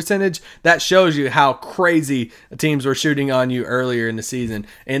 3-point percentage, that shows you how crazy teams were shooting on you earlier in the season.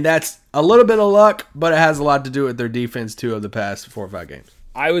 And that's a little bit of luck, but it has a lot to do with their defense, too, of the past 4 or 5 games.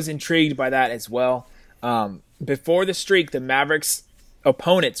 I was intrigued by that as well. Before the streak, the Mavericks'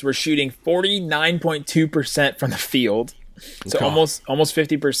 opponents were shooting 49.2% from the field, so almost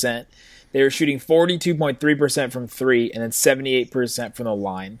 50%. They were shooting 42.3% from 3 and then 78% from the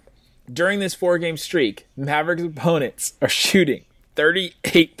line. During this 4-game streak, Mavericks opponents are shooting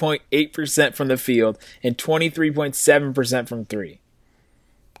 38.8% from the field and 23.7% from 3.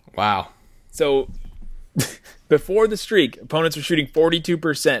 Wow. So before the streak, opponents were shooting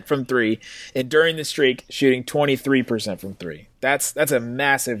 42% from 3, and during the streak, shooting 23% from 3. That's a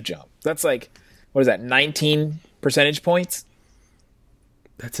massive jump. That's 19 percentage points?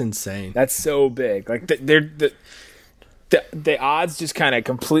 That's insane. That's so big. The odds just kind of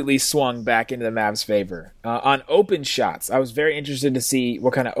completely swung back into the Mavs' favor. On open shots, I was very interested to see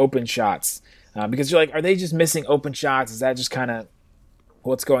what kind of open shots, because you're like, are they just missing open shots? Is that just kind of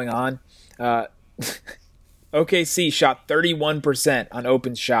what's going on? OKC shot 31% on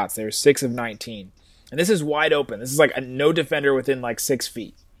open shots. They were 6 of 19. And this is wide open. This is no defender within 6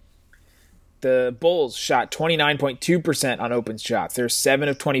 feet. The Bulls shot 29.2% on open shots. They're 7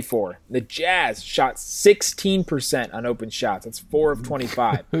 of 24. The Jazz shot 16% on open shots. That's 4 of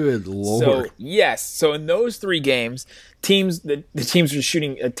 25. Good Lord. So, yes. So in those 3 games, the teams were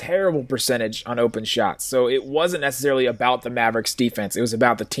shooting a terrible percentage on open shots. So it wasn't necessarily about the Mavericks defense. It was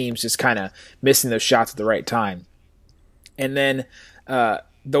about the teams just kind of missing those shots at the right time. And then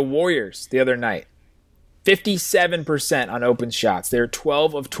the Warriors the other night, 57% on open shots. They're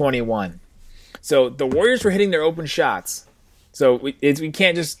 12 of 21. So the Warriors were hitting their open shots. So we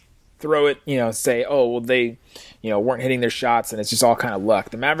can't just throw it, say, oh, well, they, weren't hitting their shots and it's just all kind of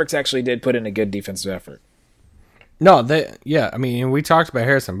luck. The Mavericks actually did put in a good defensive effort. No, we talked about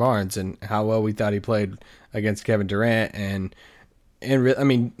Harrison Barnes and how well we thought he played against Kevin Durant and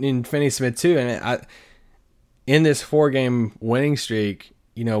in Finney Smith too. And in this 4-game winning streak,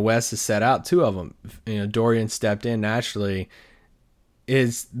 West has set out 2 of them. Dorian stepped in naturally.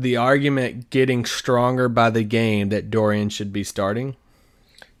 Is the argument getting stronger by the game that Dorian should be starting?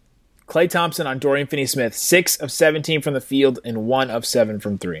 Klay Thompson on Dorian Finney-Smith, 6 of 17 from the field and 1 of 7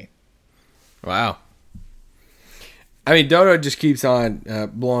 from 3. Wow. Dodo just keeps on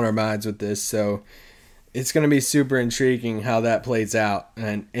blowing our minds with this, so it's going to be super intriguing how that plays out,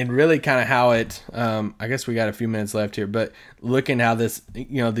 and really kind of how it. I guess we got a few minutes left here, but looking how this,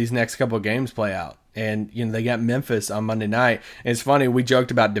 these next couple of games play out, and they got Memphis on Monday night. And it's funny, we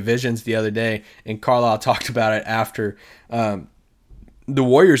joked about divisions the other day, and Carlisle talked about it after the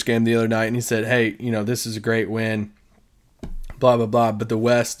Warriors game the other night, and he said, "Hey, this is a great win." Blah blah blah, but the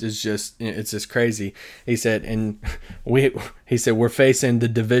West is it's just crazy. He said, we're facing the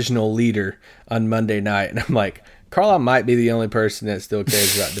divisional leader on Monday night, and I'm like, Carlisle might be the only person that still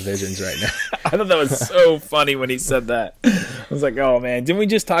cares about divisions right now. I thought that was so funny when he said that. I was like, oh man, didn't we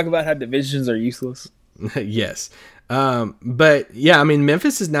just talk about how divisions are useless? Yes. But yeah,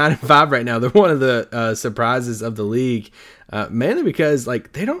 Memphis is 9-5 right now. They're one of the surprises of the league, mainly because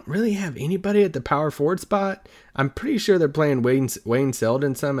they don't really have anybody at the power forward spot. I'm pretty sure they're playing Wayne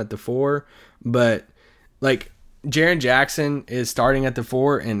Selden some at the 4, but Jaren Jackson is starting at the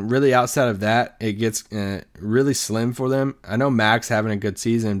 4, and really outside of that, it gets really slim for them. I know Mac's having a good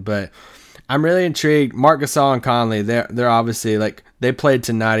season, but I'm really intrigued. Marc Gasol and Conley, they're obviously they played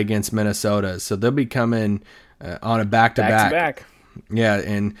tonight against Minnesota, so they'll be coming on a back-to-back. Yeah,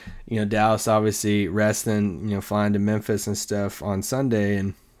 and Dallas obviously resting, flying to Memphis and stuff on Sunday,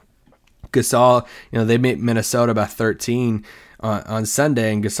 and Gasol, they beat Minnesota by 13 on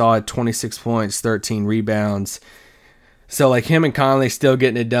Sunday, and Gasol had 26 points, 13 rebounds. So him and Conley still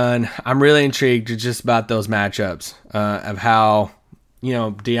getting it done. I'm really intrigued just about those matchups of how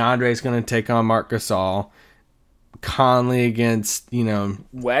DeAndre's going to take on Marc Gasol, Conley against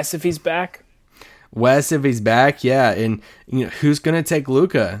Wes if he's back. Wes if he's back, yeah, and who's going to take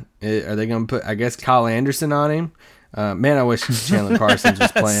Luka? Are they going to put, I guess, Kyle Anderson on him? Man, I wish Chandler Parsons was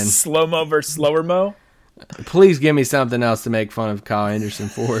playing. Slow-mo versus slower-mo? Please give me something else to make fun of Kyle Anderson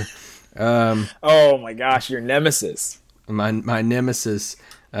for. Oh my gosh, your nemesis. My nemesis.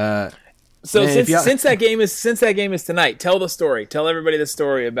 So since that game is tonight, tell the story. Tell everybody the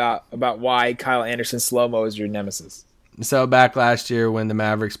story about why Kyle Anderson slow-mo is your nemesis. So back last year when the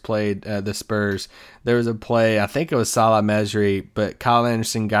Mavericks played the Spurs, there was a play, I think it was Salah Mejri, but Kyle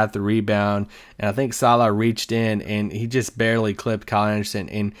Anderson got the rebound, and I think Salah reached in, and he just barely clipped Kyle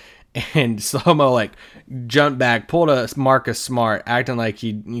Anderson, and slow-mo jumped back, pulled a Marcus Smart, acting like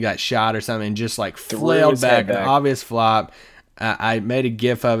he got shot or something, and just flailed back, an obvious flop. I made a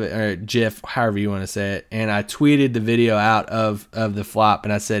GIF of it, or GIF, however you want to say it, and I tweeted the video out of the flop,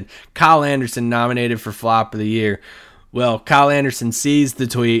 and I said, Kyle Anderson nominated for flop of the year. Well, Kyle Anderson sees the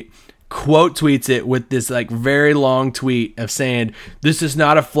tweet, quote tweets it with this very long tweet of saying, this is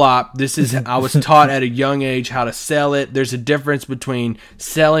not a flop. This is, I was taught at a young age how to sell it. There's a difference between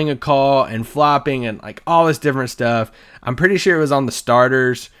selling a call and flopping and all this different stuff. I'm pretty sure it was on the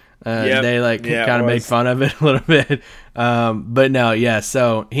starters. They kind of made fun of it a little bit. But no, yeah.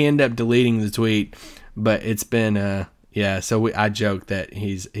 So he ended up deleting the tweet, but it's been, so I joked that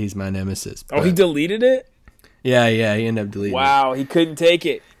he's my nemesis. Oh, he deleted it? Yeah, he ended up deleting it. Wow, he couldn't take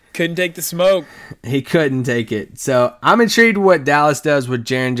it. Couldn't take the smoke. He couldn't take it. So I'm intrigued what Dallas does with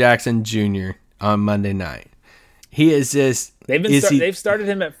Jaren Jackson Jr. on Monday night. He is just... They've started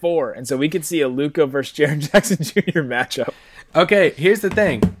him at 4, and so we could see a Luka versus Jaren Jackson Jr. matchup. Okay, here's the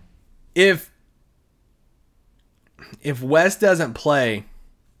thing. If West doesn't play,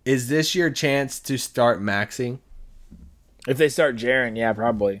 is this your chance to start maxing? If they start Jaren, yeah,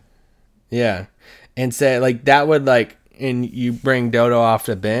 probably. Yeah. And say, that would, and you bring Dodo off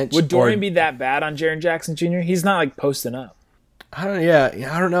the bench. Would Dorian be that bad on Jaren Jackson Jr.? He's not, posting up. I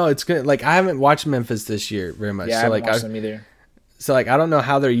don't know. It's good. I haven't watched Memphis this year very much. Yeah, I haven't watched them either. So, I don't know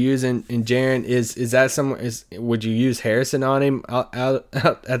how they're using, and Jaren, is that would you use Harrison on him out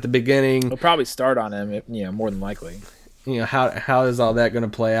at the beginning? He'll probably start on him, more than likely. How is all that going to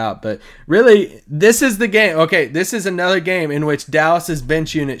play out? But really, this is the game. Okay, this is another game in which Dallas's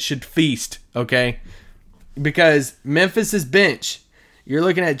bench unit should feast. Okay, because Memphis's bench, you're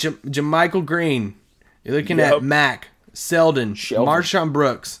looking at Jamichael Green, you're looking at Mack, Selden, Marshawn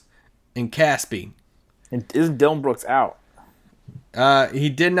Brooks, and Caspi. And isn't Dylan Brooks out? He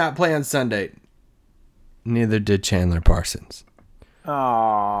did not play on Sunday. Neither did Chandler Parsons.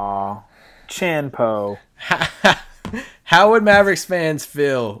 Aww. Chanpo. How would Mavericks fans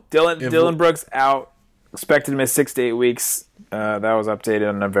feel? Dylan Brooks out. Expected to miss 6 to 8 weeks. That was updated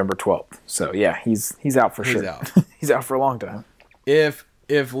on November 12th. So yeah, he's out for sure. Out. He's out for a long time. If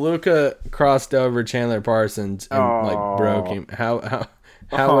Luka crossed over Chandler Parsons and broke him, how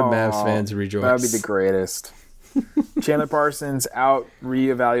would Mavs fans rejoice? That would be the greatest. Chandler Parsons out,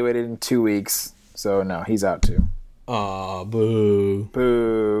 reevaluated in 2 weeks. So no, he's out too. Aw, boo.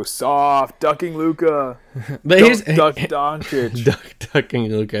 Boo. Soft. Ducking Luka. But duck Doncic. Ducking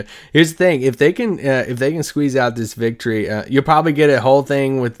Luka. Here's the thing. If they can squeeze out this victory, you'll probably get a whole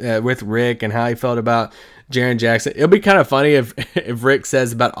thing with Rick and how he felt about Jaren Jackson. It'll be kind of funny if Rick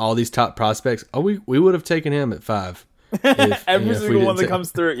says about all these top prospects, we would have taken him at 5. Every single one that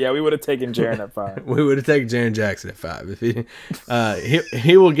comes through, we would have taken Jaren at 5. We would have taken Jaren Jackson at 5. If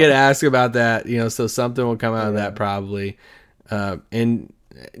he will get asked about that, so something will come out of that probably. And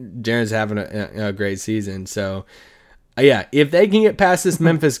Jaren's having a great season, so if they can get past this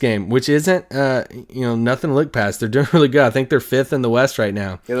Memphis game, which isn't nothing to look past, they're doing really good. I think they're 5th in the West right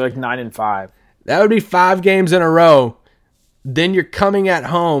now. Yeah, they're like 9-5. That would be 5 games in a row. Then you're coming at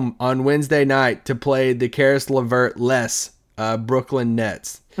home on Wednesday night to play the Karis LeVert-less Brooklyn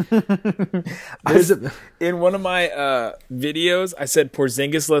Nets. In one of my videos, I said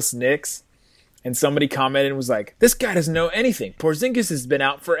Porzingis-less Knicks, and somebody commented and was like, "This guy doesn't know anything. Porzingis has been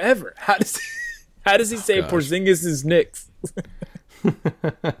out forever. How does he say Porzingis is Knicks?"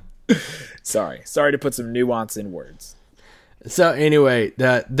 Sorry to put some nuance in words. So anyway,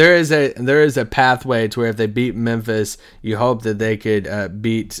 there is a pathway to where if they beat Memphis, you hope that they could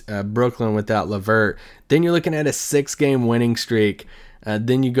beat Brooklyn without LeVert. Then you're looking at a 6-game winning streak.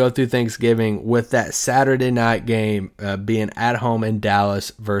 Then you go through Thanksgiving with that Saturday night game being at home in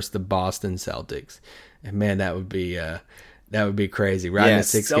Dallas versus the Boston Celtics. And man, that would be crazy. Riding a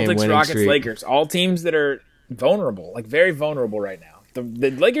 6-game winning Celtics, Rockets, streak. Lakers, all teams that are vulnerable, like very vulnerable right now. The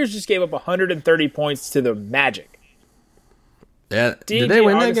Lakers just gave up 130 points to the Magic. Yeah, did they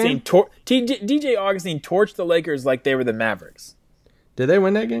win that game? DJ Augustine torched the Lakers like they were the Mavericks. Did they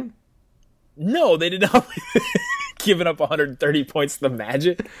win that game? No, they did not. Giving up 130 points to the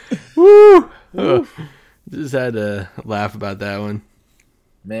Magic. Woo! Just had to laugh about that one.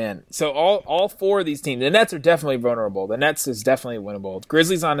 Man, so all 4 of these teams, the Nets are definitely vulnerable. The Nets is definitely winnable.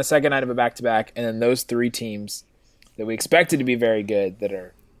 Grizzlies on the second night of a back-to-back, and then those 3 teams that we expected to be very good that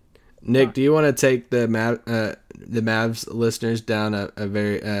are. Nick, do you want to take the Mavs listeners down a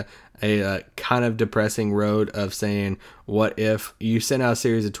very kind of depressing road of saying, what if you sent out a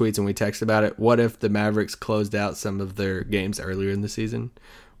series of tweets and we texted about it? What if the Mavericks closed out some of their games earlier in the season?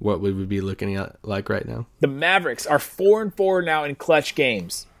 What would we be looking at like right now? The Mavericks are 4-4 now in clutch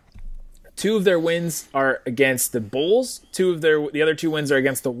games. 2 of their wins are against the Bulls. The other 2 wins are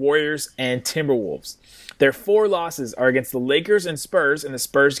against the Warriors and Timberwolves. Their 4 losses are against the Lakers and Spurs, and the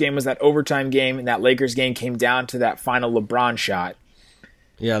Spurs game was that overtime game, and that Lakers game came down to that final LeBron shot.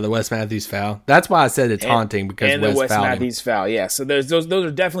 Yeah, the Wes Matthews foul. That's why I said it's haunting, because the Wes Matthews foul. Yeah, so those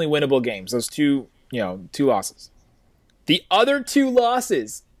are definitely winnable games. Those 2 losses. The other 2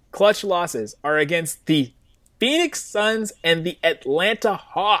 losses, clutch losses, are against the Phoenix Suns and the Atlanta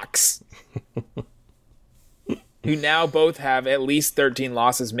Hawks. Who now both have at least 13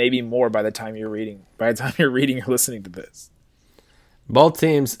 losses, maybe more by the time you're reading or listening to this. Both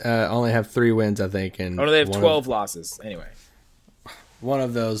teams only have 3 wins, I think. And they have 12 losses. Anyway. One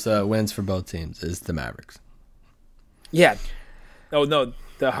of those wins for both teams is the Mavericks. Yeah. Oh, no.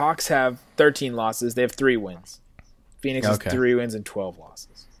 The Hawks have 13 losses. They have 3 wins. Phoenix has 3 wins and 12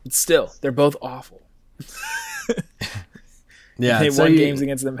 losses. But still, they're both awful. Yeah, they won games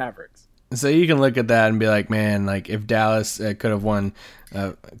against the Mavericks. So you can look at that and be like, man, like if Dallas could have won,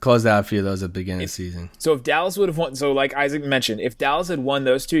 closed out a few of those at the beginning of the season. So if Dallas would have won, so like Isaac mentioned, if Dallas had won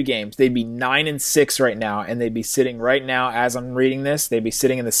those 2 games, they'd be 9-6 right now, and they'd be sitting right now, as I'm reading this, they'd be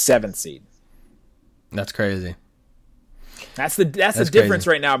sitting in the 7th seed. That's crazy. That's the difference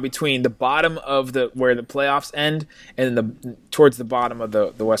right now between the bottom of where the playoffs end and towards the bottom of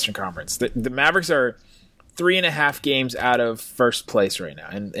the Western Conference. The Mavericks are 3.5 games out of first place right now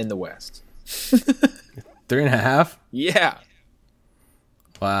in the West. 3.5? Yeah.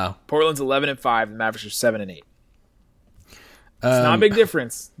 Wow. Portland's 11-5. The Mavericks are 7-8. It's not a big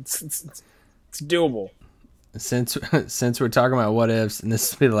difference. It's doable. since we're talking about what ifs, and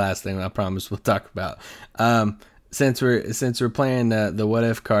this will be the last thing I promise we'll talk about. Since we're playing the what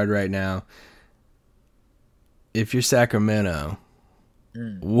if card right now, if you're Sacramento,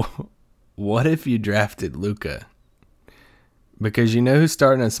 what if you drafted Luka? Because you know who's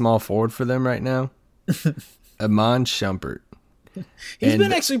starting a small forward for them right now? Iman Shumpert. He's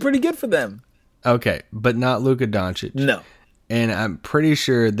been actually pretty good for them. Okay, but not Luka Doncic. No. And I'm pretty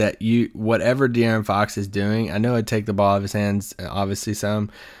sure that whatever De'Aaron Fox is doing, I know it'd take the ball out of his hands, obviously some,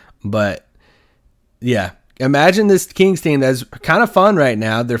 but yeah. Imagine this Kings team that's kind of fun right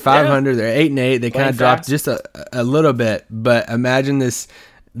now. They're 500, they're 8-8. They kind of dropped just a little bit, but imagine this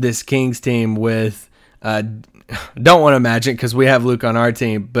Kings team with don't want to imagine because we have Luke on our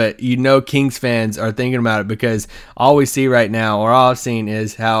team, but Kings fans are thinking about it because all we see right now, or all I've seen,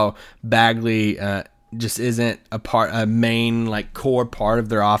 is how Bagley just isn't a main like core part of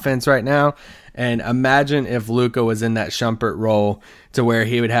their offense right now. And imagine if Luka was in that Shumpert role to where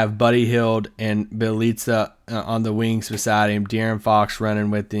he would have Buddy Hield and Bjelica on the wings beside him, De'Aaron Fox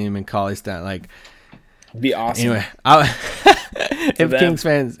running with him, and Cauley Stein. Like, be awesome. Anyway, if Kings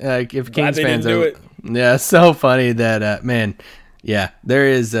fans do it. Yeah, it's so funny that there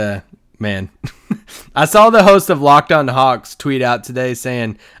is man. I saw the host of Locked On Hawks tweet out today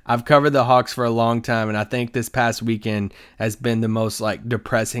saying, "I've covered the Hawks for a long time, and I think this past weekend has been the most like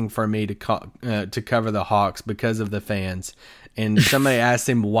depressing for me to cover the Hawks because of the fans." And somebody asked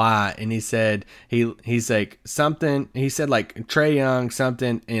him why, and he said he's like something. He said like Trae Young,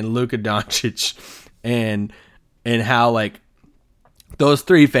 something, and Luka Doncic, and how like those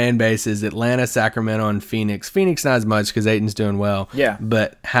three fan bases, Atlanta, Sacramento, and Phoenix. Phoenix not as much because Ayton's doing well. Yeah.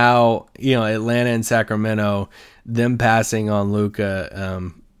 But how, Atlanta and Sacramento, them passing on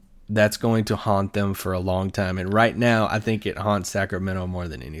Luka, that's going to haunt them for a long time. And right now, I think it haunts Sacramento more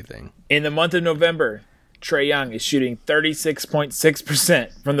than anything. In the month of November, Trae Young is shooting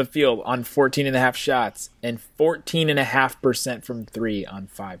 36.6% from the field on 14.5 shots and 14.5% from three on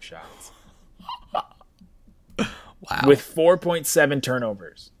 5 shots. Wow. With 4.7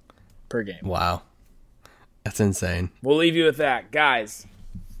 turnovers per game. Wow. That's insane. We'll leave you with that. Guys,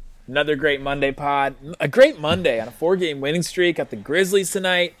 another great Monday pod. A great Monday on a 4-game winning streak. Got the Grizzlies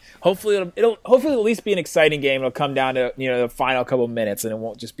tonight. Hopefully it'll at least be an exciting game. It'll come down to the final couple minutes, and it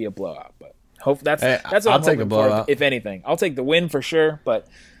won't just be a blowout. But that's what I'll I'm take hoping a blowout. for, if anything. I'll take the win for sure, but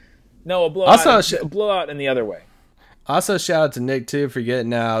no, a blowout. A blowout in the other way. Also, shout out to Nick, too, for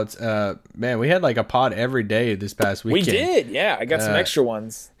getting out. Man, we had like a pod every day this past weekend. We did, yeah. I got some extra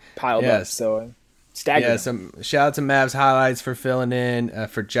ones piled up, so staggered. Yeah, some shout out to Mavs Highlights for filling in,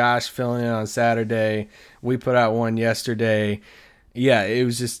 for Josh filling in on Saturday. We put out one yesterday. Yeah, it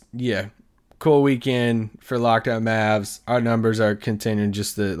was just, cool weekend for Locked On Mavs. Our numbers are continuing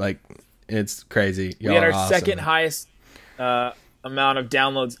just to, it's crazy. We had our second highest amount of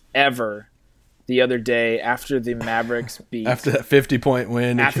downloads ever the other day after the Mavericks beat. After that 50-point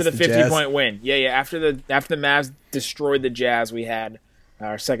win. After the 50-point win. Yeah. After the Mavs destroyed the Jazz, we had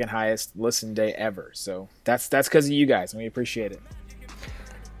our second highest listen day ever. So that's because of you guys, and we appreciate it.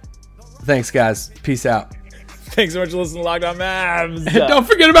 Thanks, guys. Peace out. Thanks so much for listening to Locked On Mavs. And don't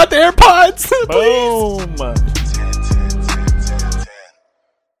forget about the AirPods. Boom.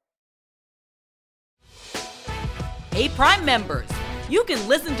 Hey, Prime members, you can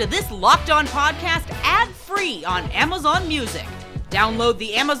listen to this Locked On podcast ad-free on Amazon Music. Download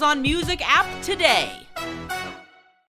the Amazon Music app today.